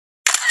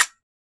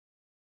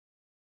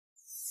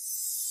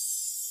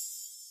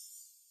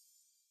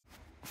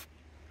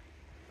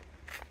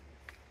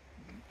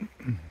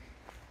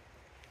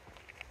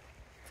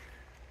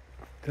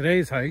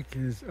Today's hike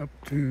is up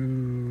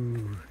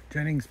to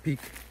Jennings Peak.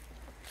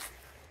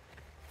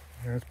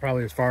 That's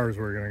probably as far as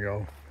we're gonna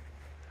go.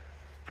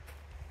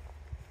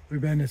 We've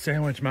been to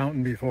Sandwich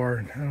Mountain before,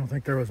 and I don't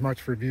think there was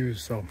much for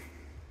views, so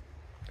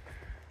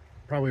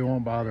probably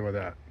won't bother with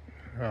that.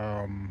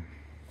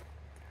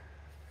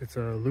 It's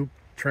a loop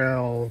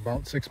trail,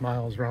 about 6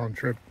 miles round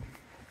trip,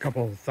 a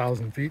couple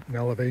thousand feet in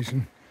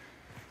elevation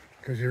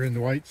because you're in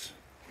the whites.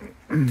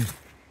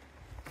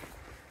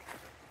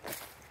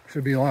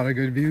 Should be a lot of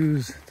good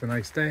views. It's a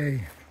nice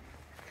day.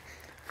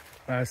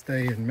 Last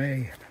day in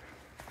May.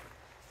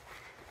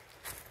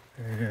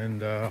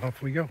 And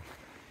off we go.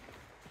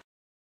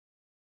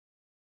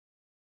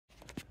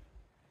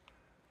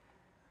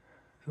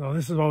 So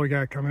this is what we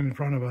got coming in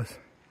front of us.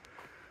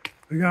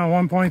 We got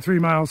 1.3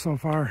 miles so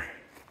far.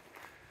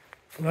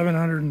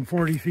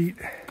 1,140 feet.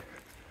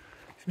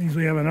 Which means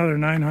we have another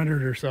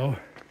 900 or so.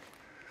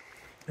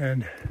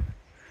 And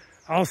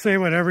I'll say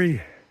what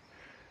every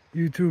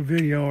YouTube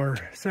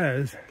videoer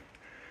says,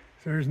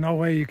 there's no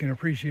way you can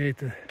appreciate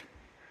the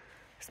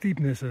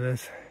steepness of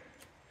this.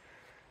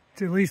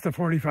 It's at least a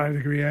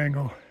 45-degree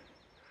angle.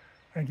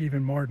 I think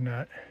even more than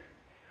that.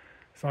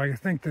 So I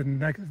think the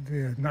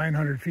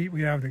 900 feet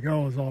we have to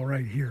go is all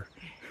right here.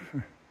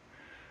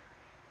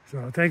 So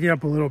I'll take you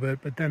up a little bit,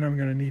 but then I'm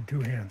going to need 2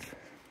 hands.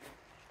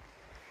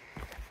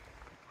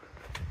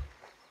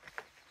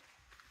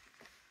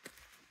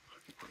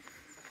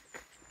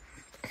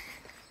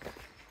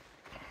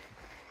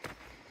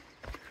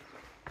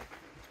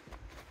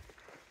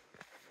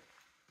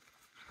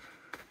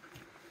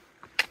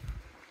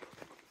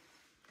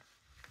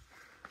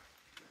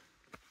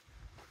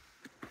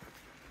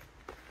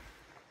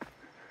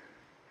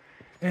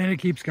 And it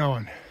keeps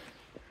going.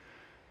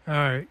 All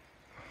right,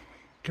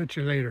 catch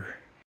you later.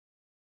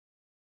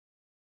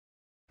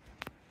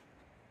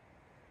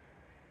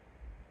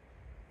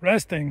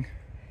 Resting.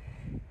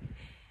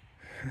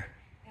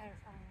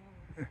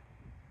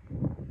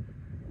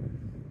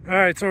 All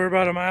right, so we're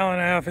about 1.5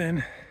 miles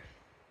in.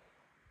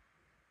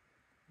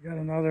 We got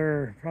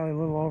another, probably a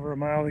little over 1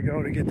 mile to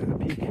go to get to the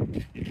peak.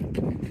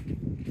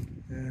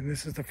 And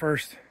this is the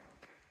first,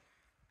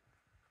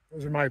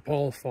 those are my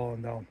poles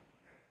falling down.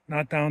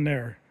 Not down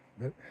there,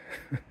 but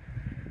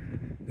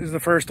this is the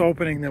first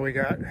opening that we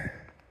got.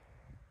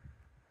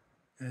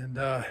 And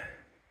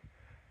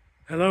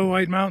hello,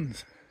 White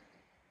Mountains.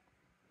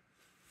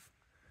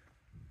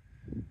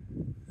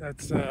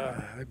 That's,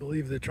 I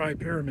believe, the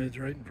Tri-Pyramids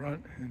right in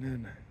front. And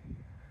then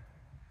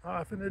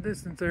off in the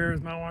distance there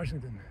is Mount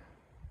Washington.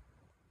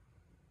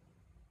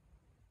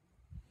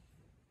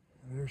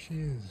 There she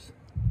is.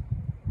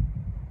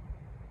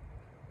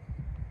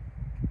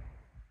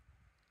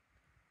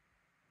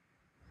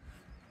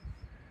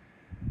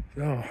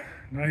 So,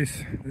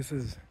 nice. This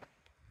is,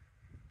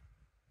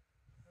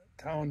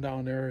 town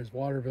down there is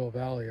Waterville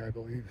Valley, I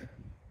believe.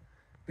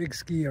 Big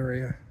ski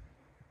area.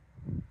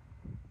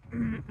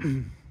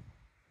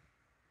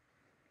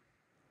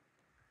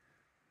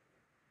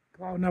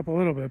 Clouding up a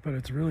little bit, but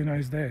it's a really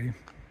nice day.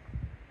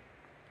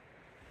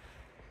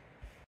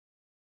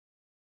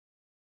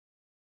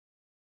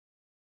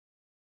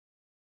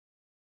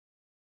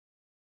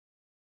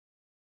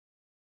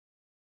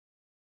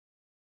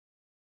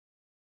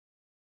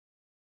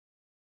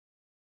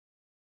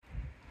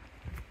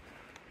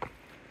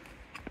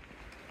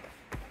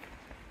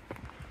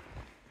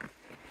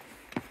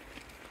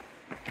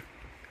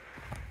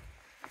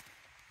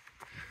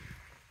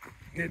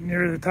 Getting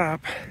near the top.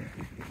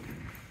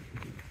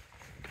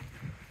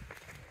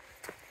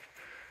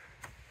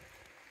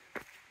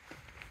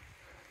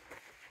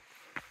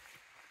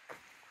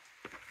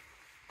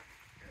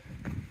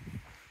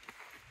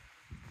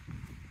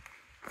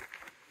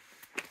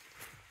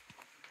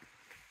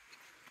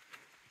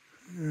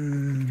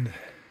 And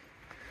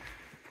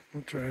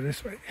we'll try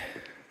this way.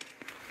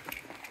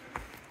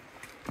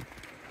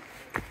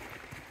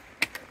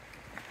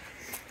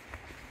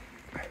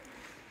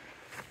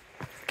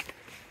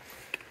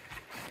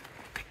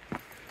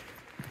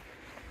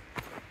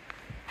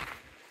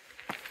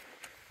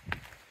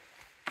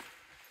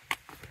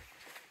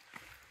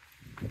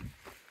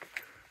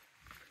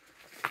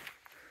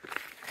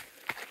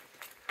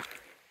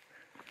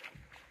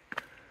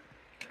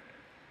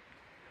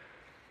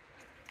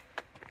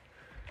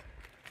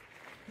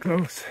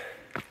 Close.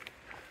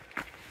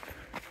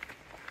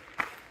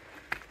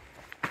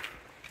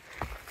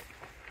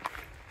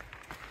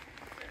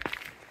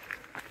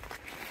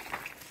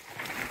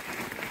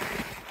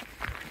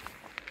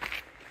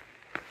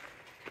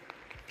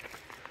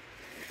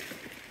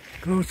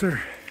 Closer.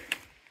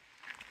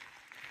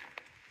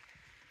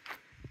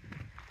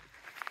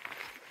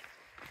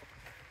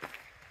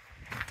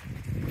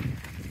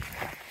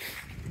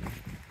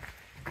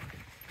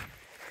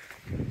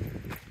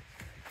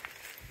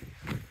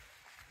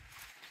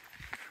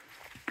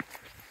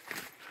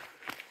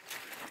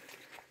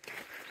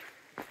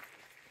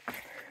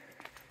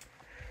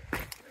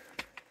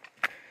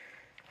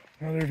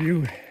 Another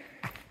view.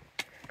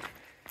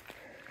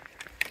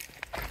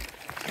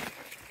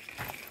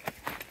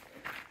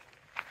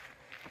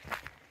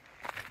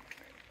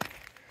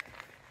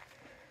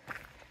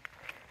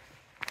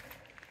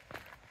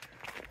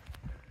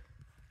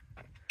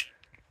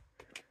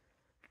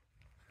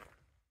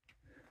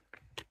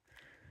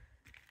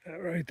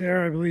 That right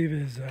there, I believe,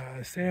 is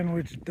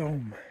Sandwich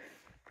Dome.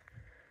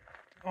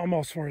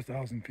 Almost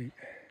 4,000 feet.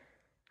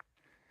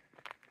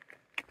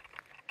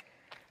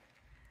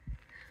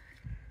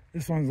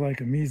 This one's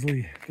like a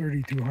measly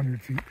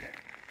 3,200 feet.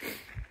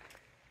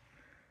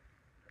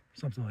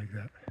 Something like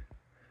that.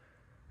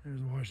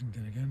 There's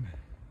Washington again.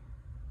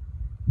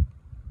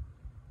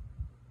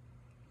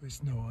 With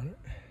snow on it.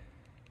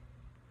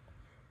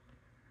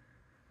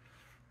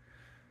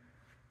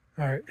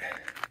 All right,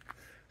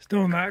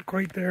 still not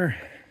quite there.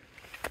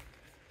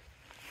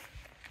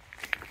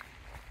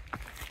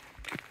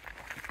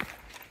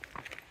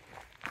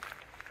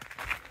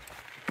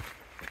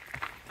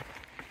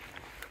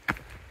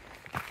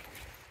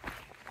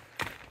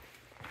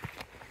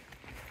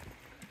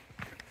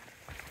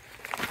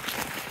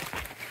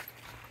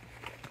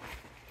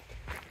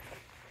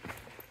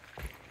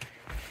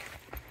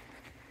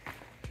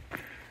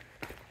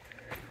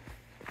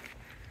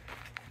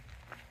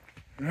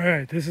 All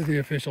right, this is the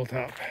official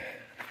top.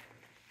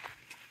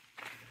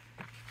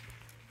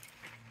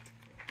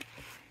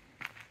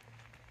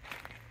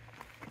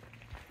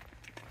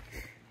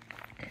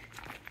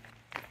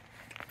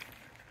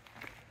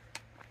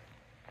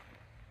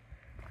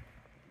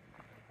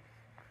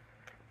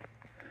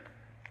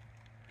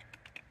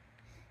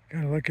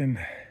 Kind of looking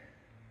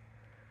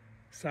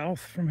south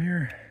from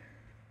here.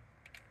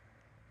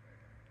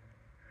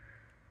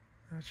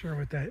 Not sure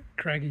what that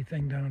craggy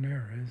thing down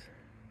there is.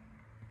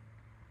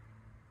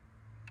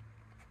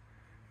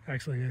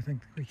 Actually, I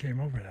think we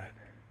came over that.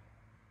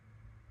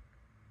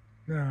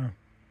 No,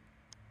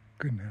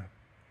 couldn't have.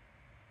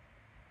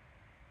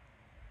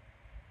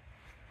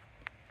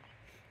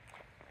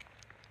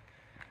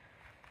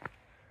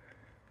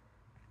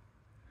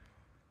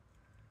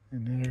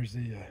 And then there's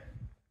the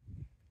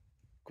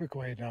quick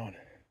way down.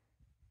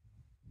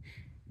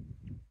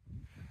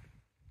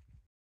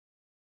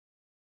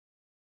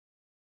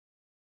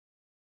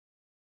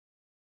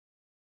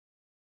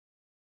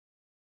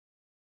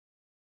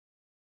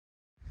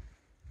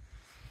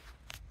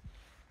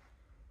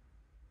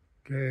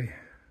 Okay,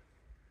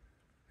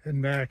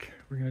 heading back.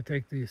 We're going to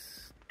take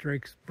this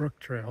Drakes Brook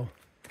trail,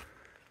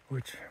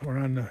 which we're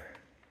on the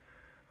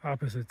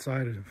opposite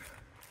side of.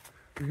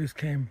 We just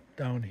came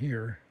down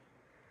here,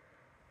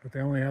 but they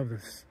only have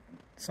this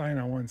sign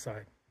on one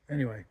side.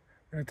 Anyway,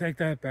 I'm going to take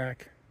that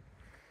back.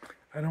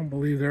 I don't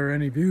believe there are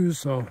any views,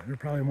 so there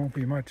probably won't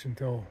be much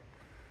until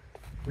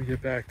we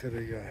get back to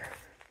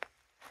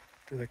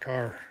the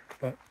car.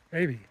 But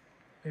maybe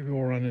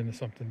we'll run into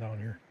something down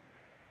here.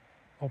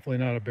 Hopefully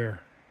not a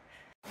bear.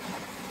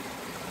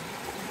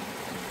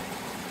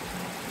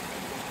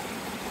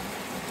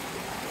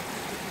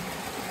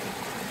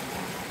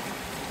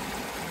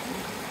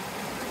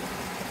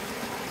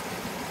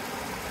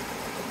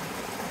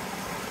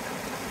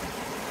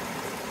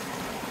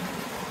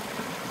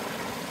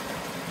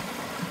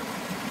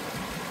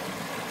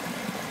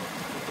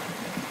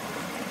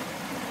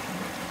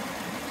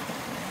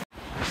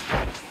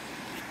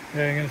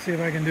 Okay, I'm going to see if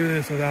I can do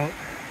this without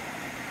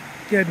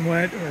getting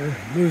wet or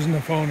losing the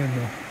phone and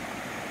to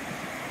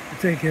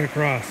take it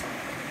across.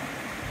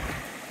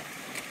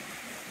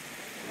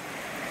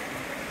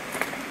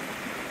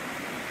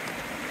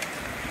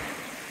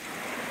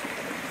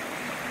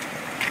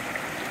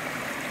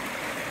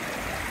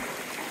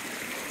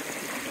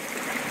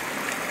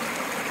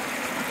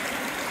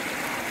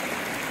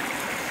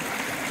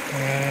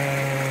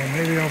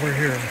 Maybe over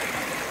here.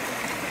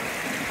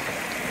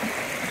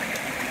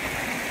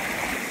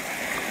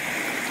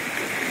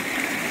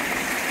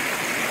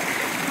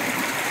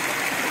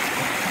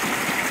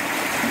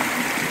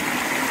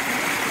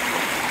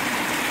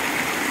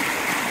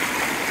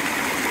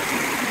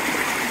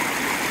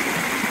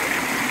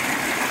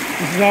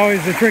 This is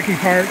always the tricky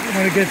part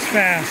when it gets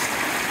fast.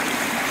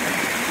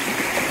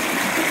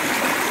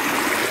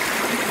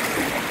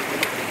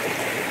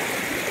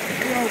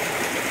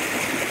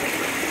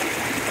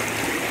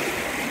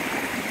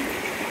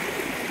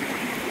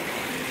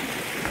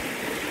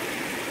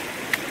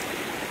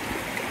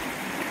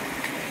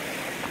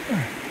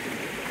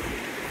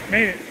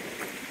 Made it.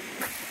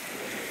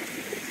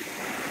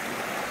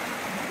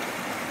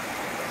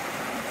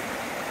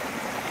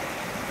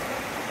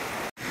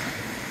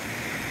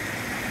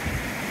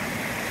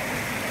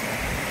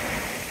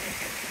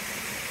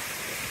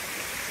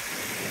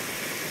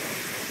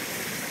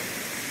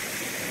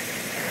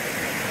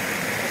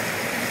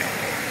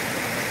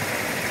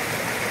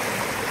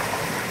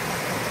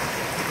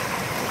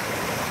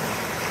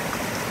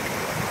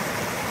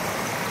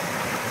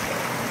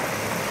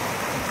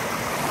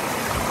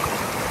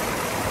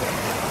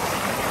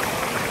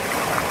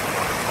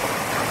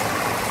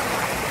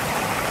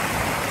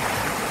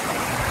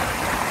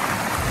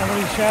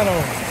 Somebody's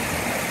shadow.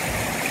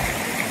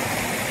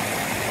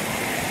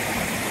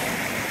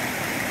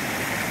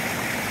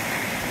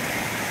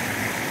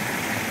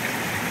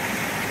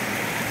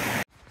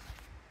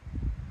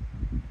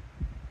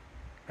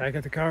 Back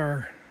at the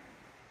car.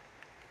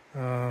 I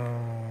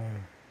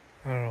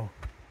don't know.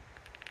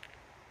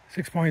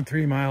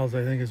 6.3 miles,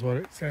 I think, is what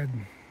it said.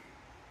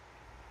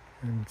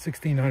 and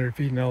 1,600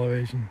 feet in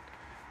elevation.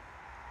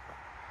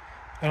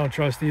 I don't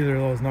trust either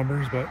of those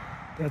numbers, but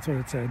that's what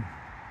it said.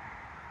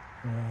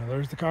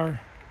 There's the car.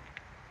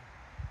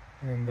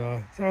 And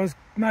so it was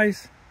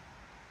nice.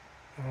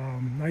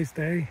 Nice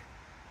day.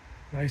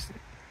 Nice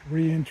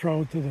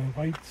re-intro to the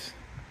lights.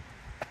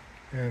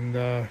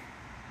 And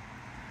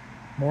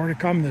more to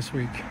come this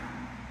week.